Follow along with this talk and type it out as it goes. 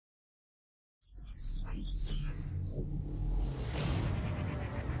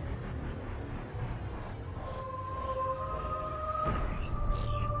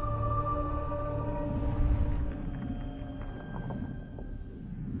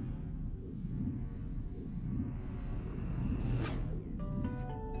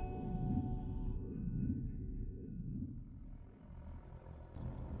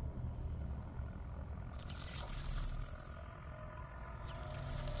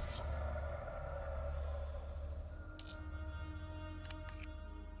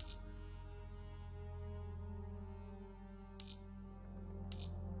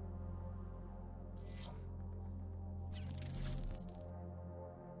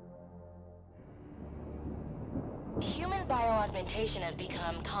bioaugmentation has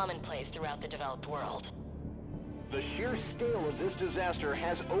become commonplace throughout the developed world. The sheer scale of this disaster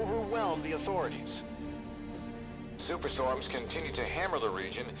has overwhelmed the authorities. Superstorms continue to hammer the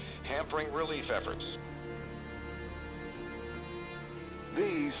region, hampering relief efforts.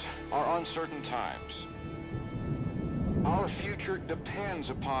 These are uncertain times. Our future depends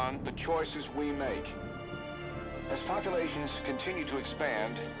upon the choices we make. As populations continue to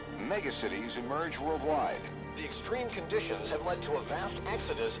expand, megacities emerge worldwide. The extreme conditions have led to a vast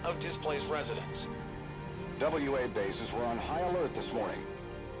exodus of displaced residents. WA bases were on high alert this morning.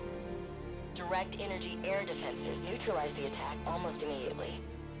 Direct energy air defenses neutralized the attack almost immediately.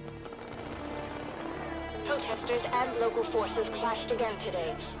 Protesters and local forces clashed again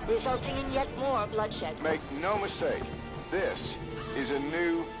today, resulting in yet more bloodshed. Make no mistake, this is a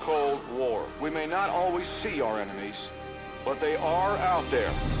new Cold War. We may not always see our enemies, but they are out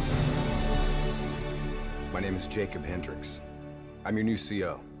there. My name is Jacob Hendricks. I'm your new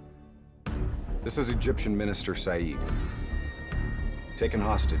CO. This is Egyptian Minister Said, taken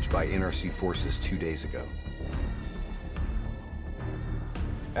hostage by NRC forces 2 days ago.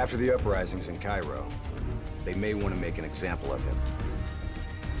 After the uprisings in Cairo, they may want to make an example of him.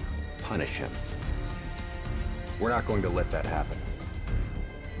 Punish him. We're not going to let that happen.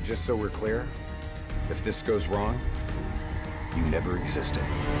 Just so we're clear, if this goes wrong, you never existed.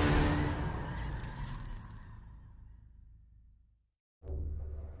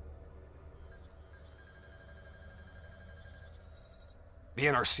 The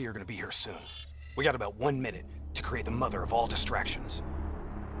NRC are gonna be here soon. We got about 1 minute to create the mother of all distractions.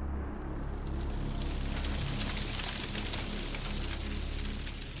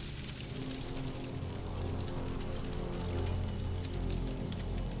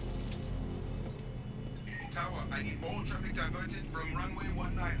 Tower, I need all traffic diverted from runway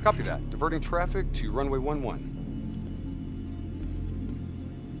 19. Copy that. Diverting traffic to runway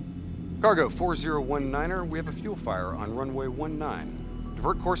 11. Cargo 4019er, we have a fuel fire on runway 19.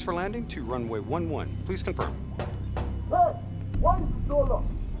 Divert course for landing to runway 11. Please confirm. Hey, why is it so long?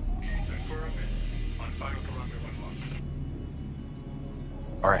 Confirm it. On fire for runway 11.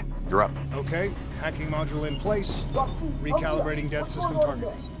 All right, you're up. Okay, hacking module in place. Recalibrating dead system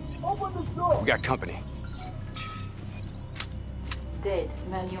target. Open the door! We got company. Dead.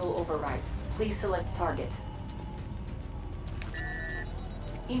 Manual override. Please select target.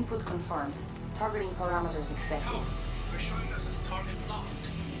 Input confirmed. Targeting parameters accepted. We're showing us as target locked.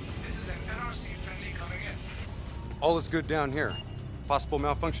 This is an NRC friendly coming in. All is good down here. Possible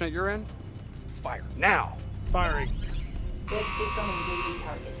malfunction at your end? Fire now! Firing. Dead system engaging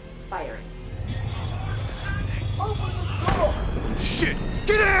target. Firing. Open the door! Shit!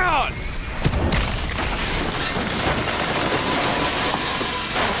 Get down!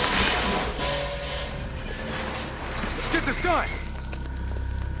 Let's get this done!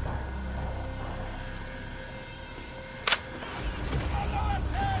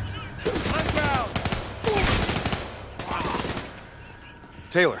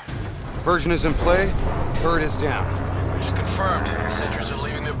 Taylor, diversion is in play, turret is down. Confirmed. Sentries are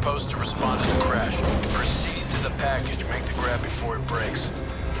leaving their post to respond to the crash. Proceed to the package. Make the grab before it breaks.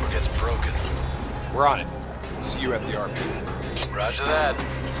 Or gets broken. We're on it. See you at the RP. Roger that.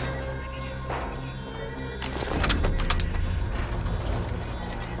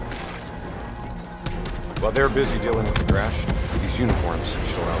 While they're busy dealing with the crash, these uniforms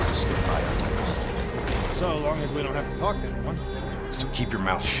should allow us to slip by unnoticed. So long as we don't have to talk to anyone. So keep your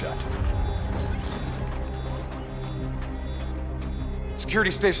mouth shut.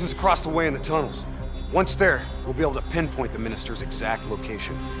 Security stations across the way in the tunnels. Once there, we'll be able to pinpoint the minister's exact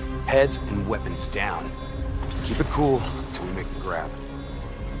location. Heads and weapons down. Keep it cool until we make the grab.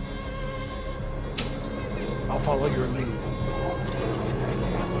 I'll follow your lead.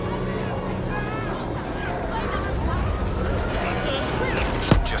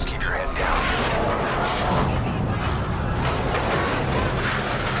 Just keep your head down.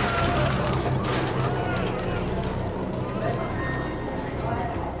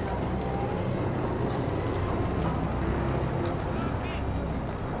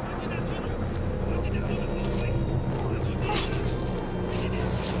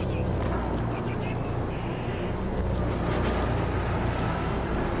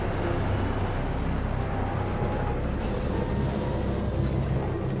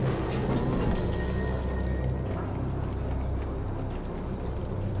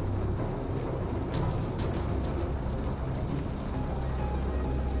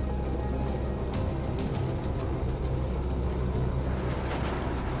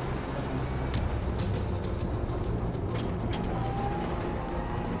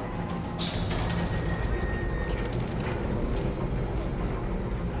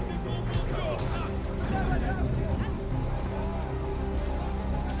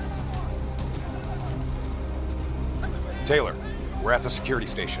 Taylor, we're at the security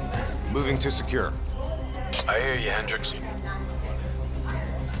station. Moving to secure. I hear you, Hendricks.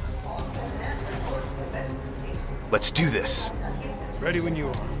 Let's do this. Ready when you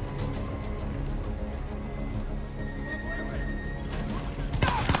are.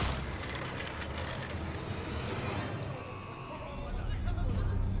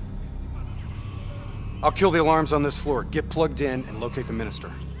 I'll kill the alarms on this floor. Get plugged in and locate the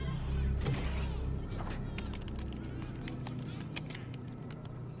minister.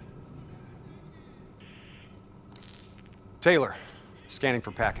 Taylor, scanning for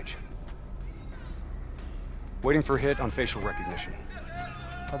package. Waiting for hit on facial recognition.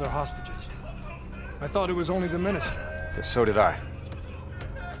 Other hostages. I thought it was only the minister. Yeah, so did I.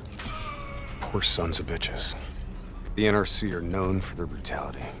 Poor sons of bitches. The NRC are known for their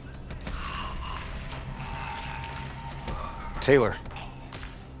brutality. Taylor,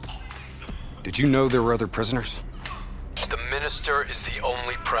 did you know there were other prisoners? The minister is the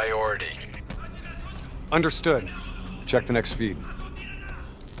only priority. Understood. Check the next feed.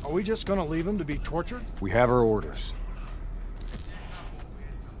 Are we just gonna leave him to be tortured? We have our orders.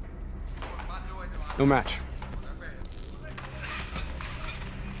 No match.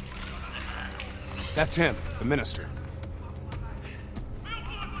 That's him, the minister.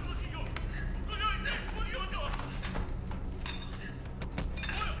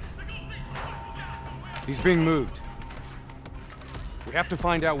 He's being moved. We have to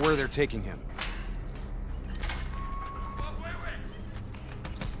find out where they're taking him.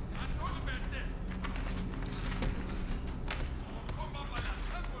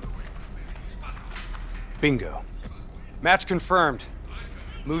 Bingo. Match confirmed.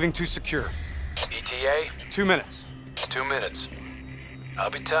 Moving to secure. ETA? 2 minutes. 2 minutes. I'll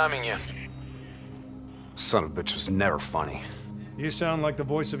be timing you. Son of a bitch was never funny. You sound like the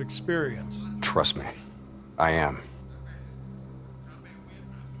voice of experience. Trust me, I am.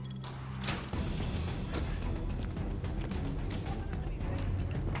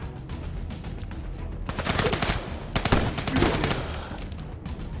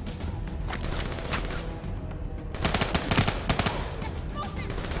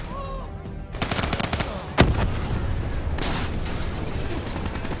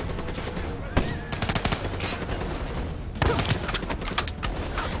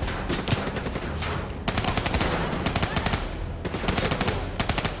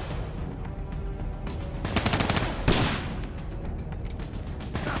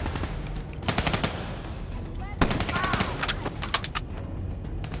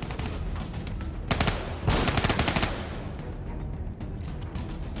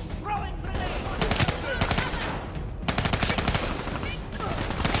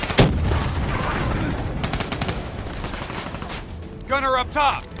 Gunner up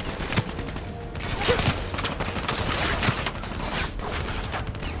top!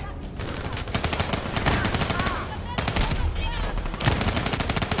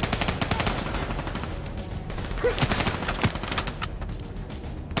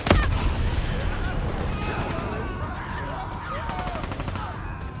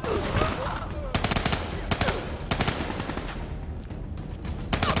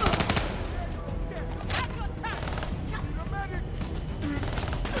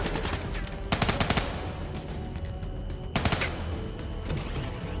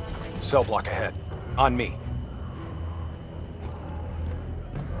 Cell block ahead. On me.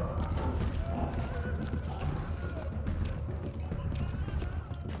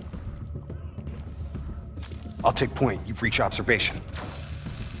 I'll take point. You breach observation.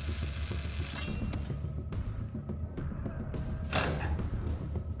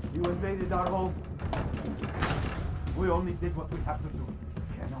 You invaded our home. We only did what we have to do.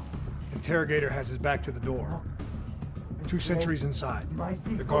 Interrogator has his back to the door. 2 sentries inside.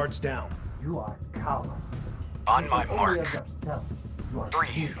 The guard's down. You are a coward. On my mark.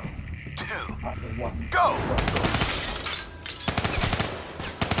 3, 2, go!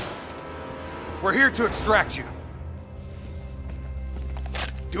 We're here to extract you.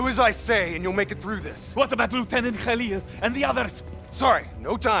 Do as I say, and you'll make it through this. What about Lieutenant Khalil and the others? Sorry,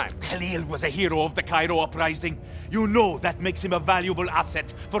 no time. Khalil was a hero of the Cairo uprising. You know that makes him a valuable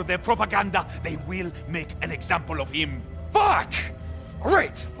asset for their propaganda. They will make an example of him. Fuck! All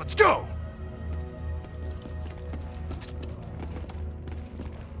right, let's go!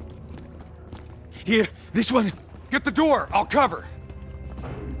 Here, this one. Get the door, I'll cover.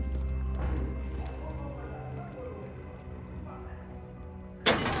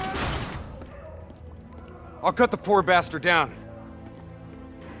 I'll cut the poor bastard down.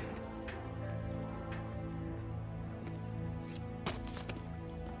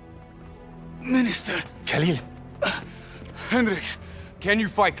 Minister. Khalil. Hendricks, can you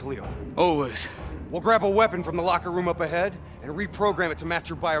fight Khalil? Always. We'll grab a weapon from the locker room up ahead and reprogram it to match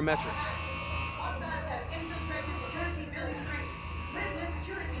your biometrics.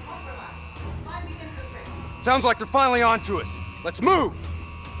 Sounds like they're finally on to us. Let's move!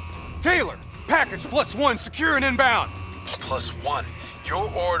 Taylor, package +1, secure and inbound. +1.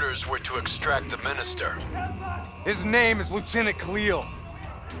 Your orders were to extract the minister. His name is Lieutenant Khalil.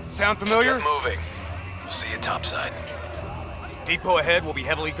 Sound familiar? Get moving. We'll see you topside. Depot ahead will be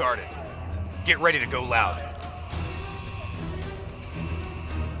heavily guarded. Get ready to go loud.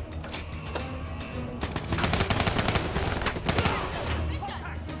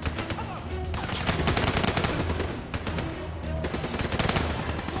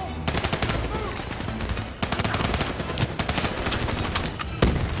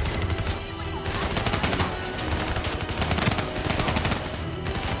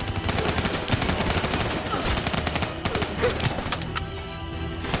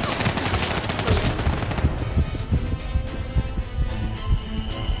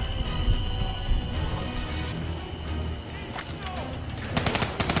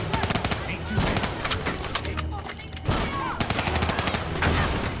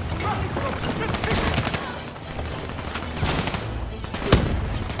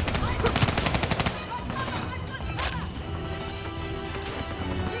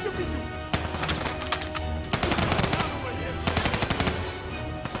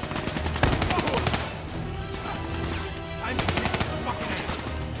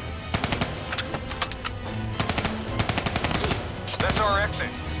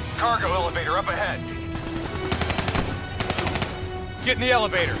 Cargo elevator up ahead. Get in the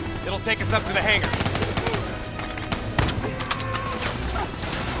elevator. It'll take us up to the hangar.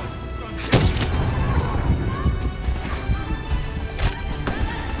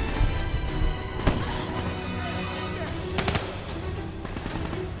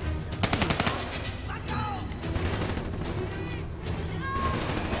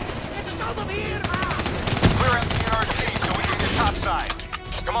 Clear out the NRC so we can get topside.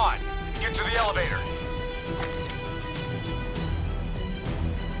 Come on, get to the elevator.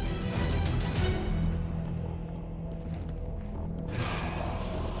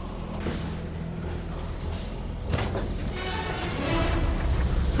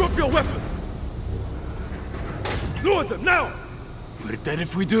 Drop your weapon! Lower them, now! We're dead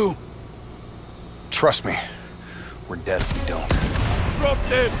if we do. Trust me, we're dead if we don't. Drop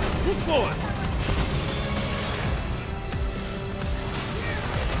them! Move forward!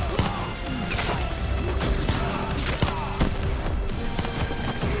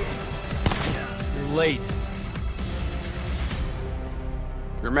 You're late.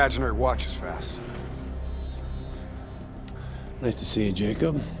 Your imaginary watch is fast. Nice to see you,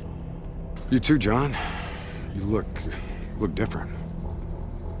 Jacob. You too, John. You look different.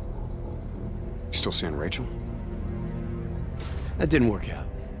 You still seeing Rachel? That didn't work out.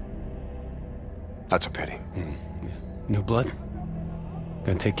 That's a pity. Yeah. New blood?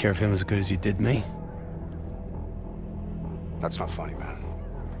 Gonna take care of him as good as you did me? That's not funny, man.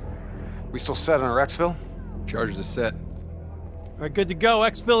 We still set on our exfil? Charges are set. All right, good to go.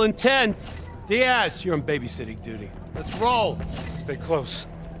 Exfil in 10. Diaz, you're on babysitting duty. Let's roll. Stay close.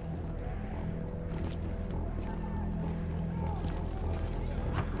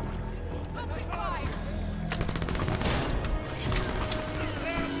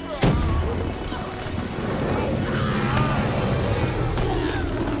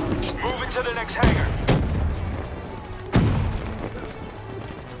 Move into the next hangar.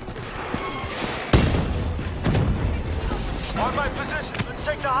 On my position. Let's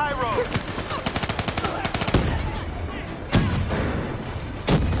take the high road.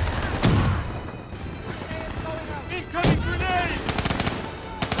 Incoming grenade!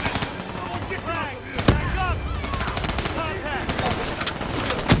 Back up! Contact!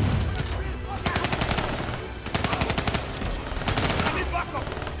 I need backup!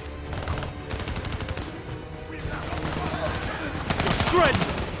 You're shredded!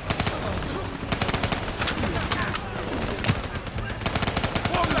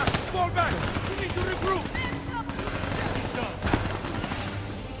 Fall back! We need to regroup!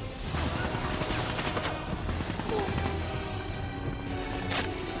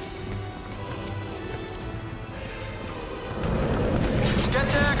 Get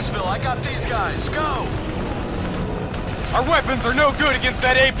to Exfil. I got these guys. Go! Our weapons are no good against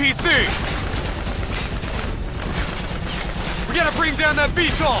that APC! We gotta bring down that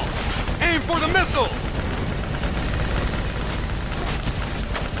VTOL! Aim for the missiles!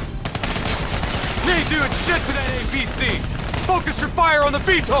 We ain't doing shit to that APC! Focus your fire on the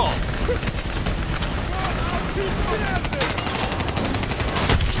VTOL!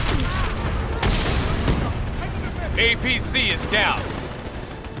 APC is down.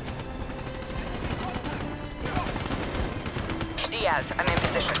 Diaz, I'm in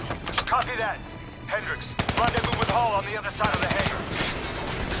position. Copy that. Hendricks, rendezvous with Hall on the other side of the hangar.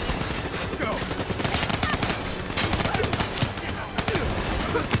 Go.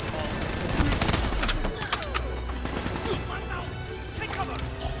 Take cover.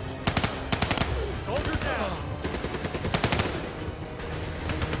 Soldier down.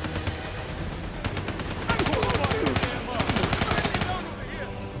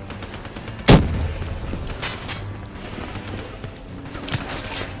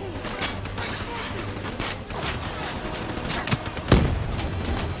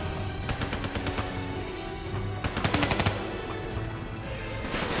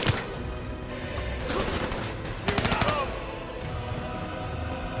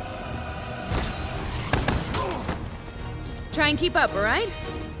 Try and keep up, all right?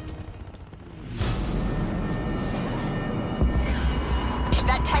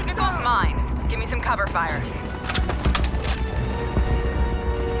 That technical's mine. Give me some cover fire.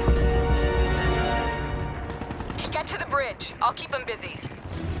 Get to the bridge. I'll keep them busy.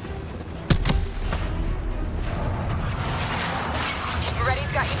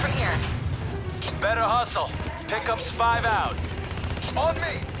 Reddy's got you from here. Better hustle. Pickup's 5 out. On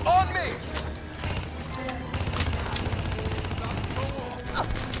me! On me!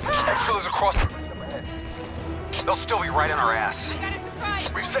 Exfil is across the... They'll still be right on our ass.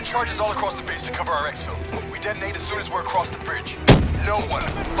 We've set charges all across the base to cover our exfil. We detonate as soon as we're across the bridge. No one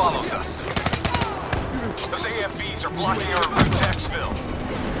follows us. Those AFVs are blocking our route to exfil.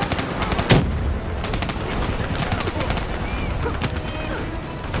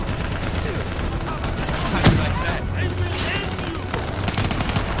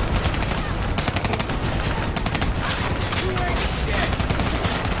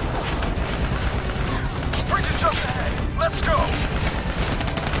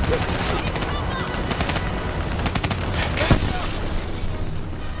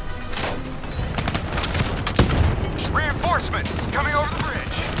 Reinforcements coming over the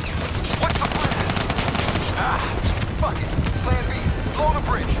bridge. What's the plan? Fuck it. Plan B. Blow the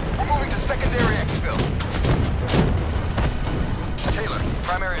bridge. We're moving to secondary exfil. Taylor,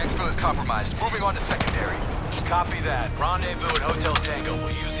 primary exfil is compromised. Moving on to secondary. Copy that. Rendezvous at Hotel Tango. We'll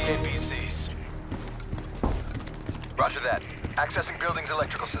use the APCs. Roger that. Accessing building's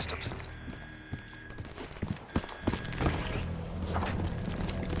electrical systems.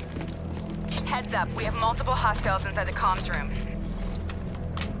 Heads up, we have multiple hostiles inside the comms room.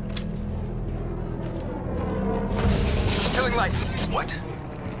 Killing lights. What?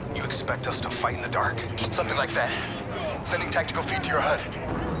 You expect us to fight in the dark? Something like that. Sending tactical feed to your HUD.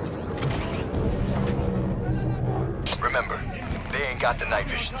 Remember, they ain't got the night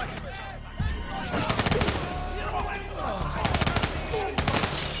vision.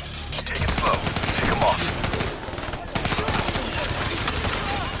 Take it slow. Pick them off.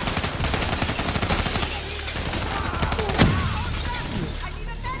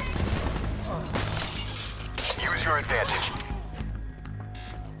 Use your advantage.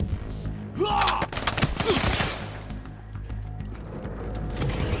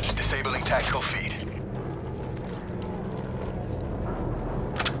 Disabling tactical feed.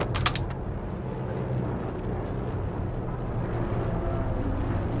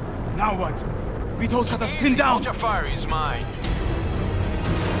 Now what? Vito's got us pinned down! Ultra fire is mine.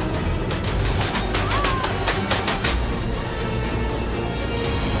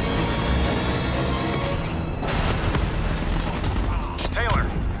 Taylor,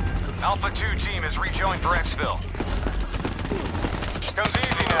 Alpha 2 team has rejoined for exfil. Comes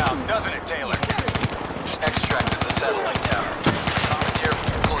easy now, doesn't it, Taylor? Extract is a satellite tower. Commentary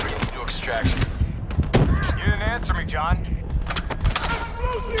from your coordinating to extraction. You didn't answer me, John.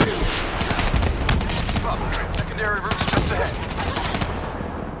 Up, secondary route's just ahead.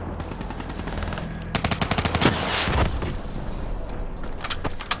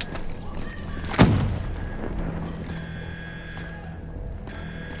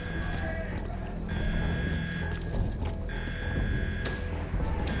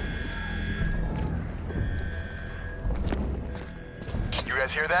 You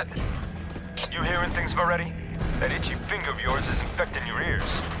guys hear that? You hearing things, Moretti? That itchy finger of yours is infecting your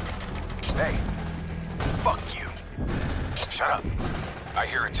ears. Hey, fuck you. Shut up. I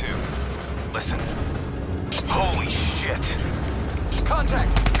hear it too. Listen. Holy shit!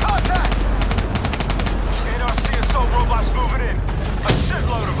 Contact! Contact! NRC assault robots moving in. A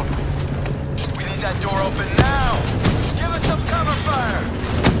shitload of them. We need that door open now! Give us some cover fire!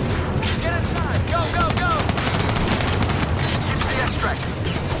 Get inside! Go, go, go! Get to the extract.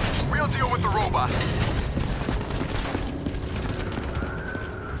 We'll deal with the robots.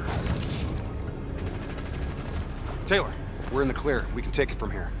 Taylor, we're in the clear. We can take it from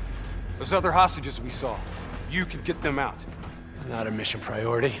here. Those other hostages we saw, you can get them out. Not a mission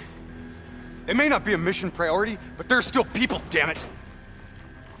priority. It may not be a mission priority, but there's still people, damn it!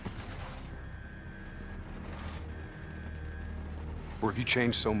 Or have you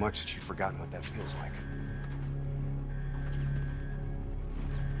changed so much that you've forgotten what that feels like?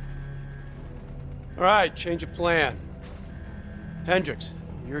 All right, change of plan. Hendricks,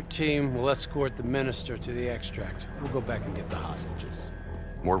 your team will escort the minister to the extract. We'll go back and get the hostages.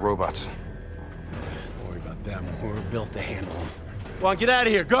 More robots. Don't worry about them. We're built to handle them. Come on, get out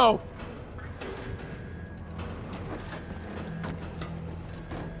of here. Go!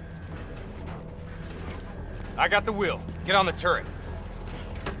 I got the wheel. Get on the turret.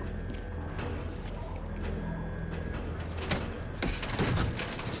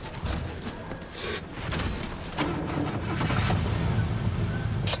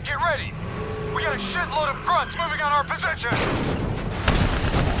 Get ready! We got a shitload of grunts moving on our position!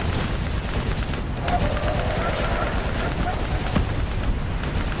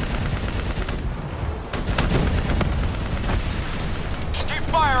 Keep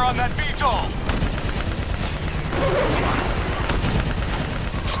fire on that VTOL!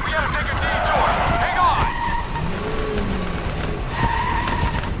 We gotta take a detour! Hang on!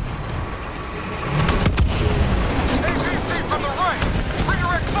 APC from the right!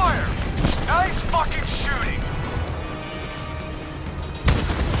 Redirect fire! Nice fucking shooting!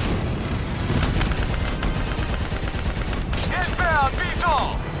 Inbound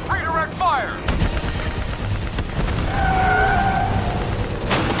VTOL! Redirect fire!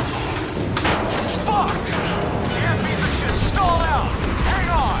 Fuck! Damn piece of shit stalled out! Hang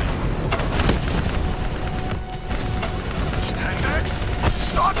on! Hendricks?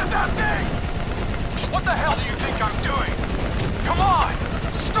 Started that thing! What the hell do you think I'm doing? Come on!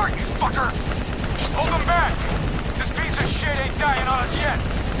 Start, you fucker! Hold them back! This piece of shit ain't dying on us yet!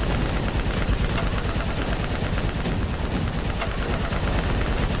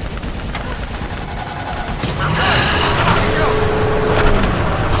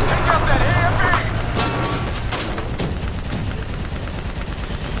 Take out that AFE!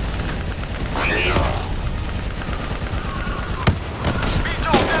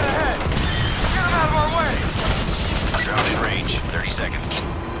 VTOL dead ahead! Get him out of our way! Ground in range, 30 seconds.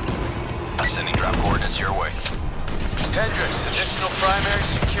 Sending drop coordinates your way. Hendricks, additional primary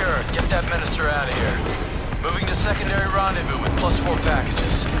secure. Get that minister out of here. Moving to secondary rendezvous with +4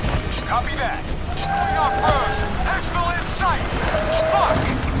 packages. Copy that. Moving off-road. Exfil in sight. Fuck!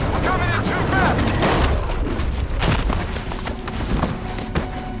 We're coming in too fast!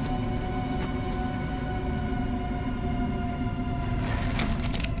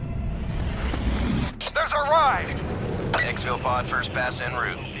 There's our ride! Exfil pod first pass en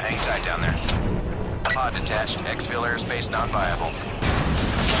route. Hang tight down there. Pod detached. Exfil airspace not viable.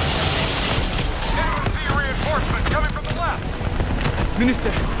 Anyone see reinforcements coming from the left?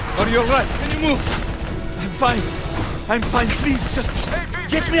 Minister, are you alright? Can you move? I'm fine. I'm fine. Please, just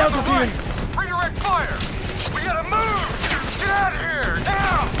get me out of here. Redirect fire! We gotta move! Get out of here!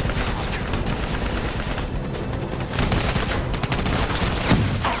 Now!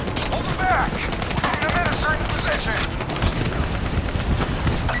 Hold them back! We're getting the minister in position!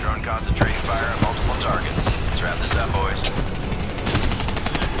 Drone concentrating fire on multiple targets. Let's wrap this up, boys. Keep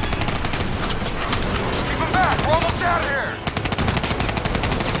them back! We're almost out of here!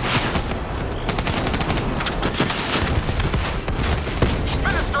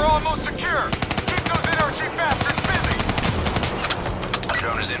 Minister almost secure! Keep those NRG bastards busy!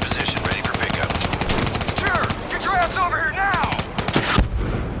 Drone is in position, ready for pickup. Secure! Get your ass over here now!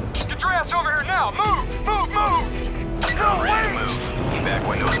 Get your ass over here now! Move! Move! Move! Drone ready to move. Evac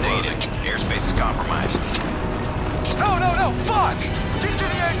window is closing. Airspace is compromised. No! Fuck! Get to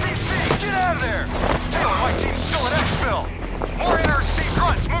the APC! Get out of there! Taylor, my team's still at Exfil! More NRC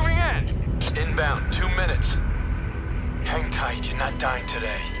grunts moving in! Inbound, 2 minutes. Hang tight, you're not dying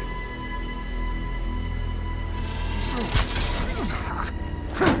today.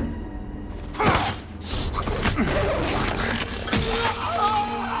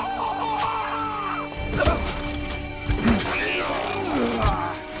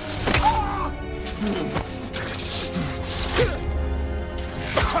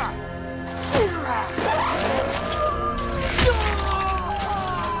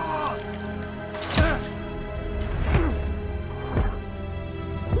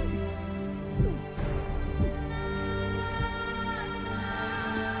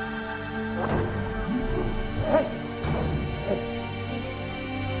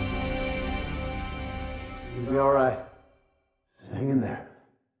 You'll be all right. Just hang in there.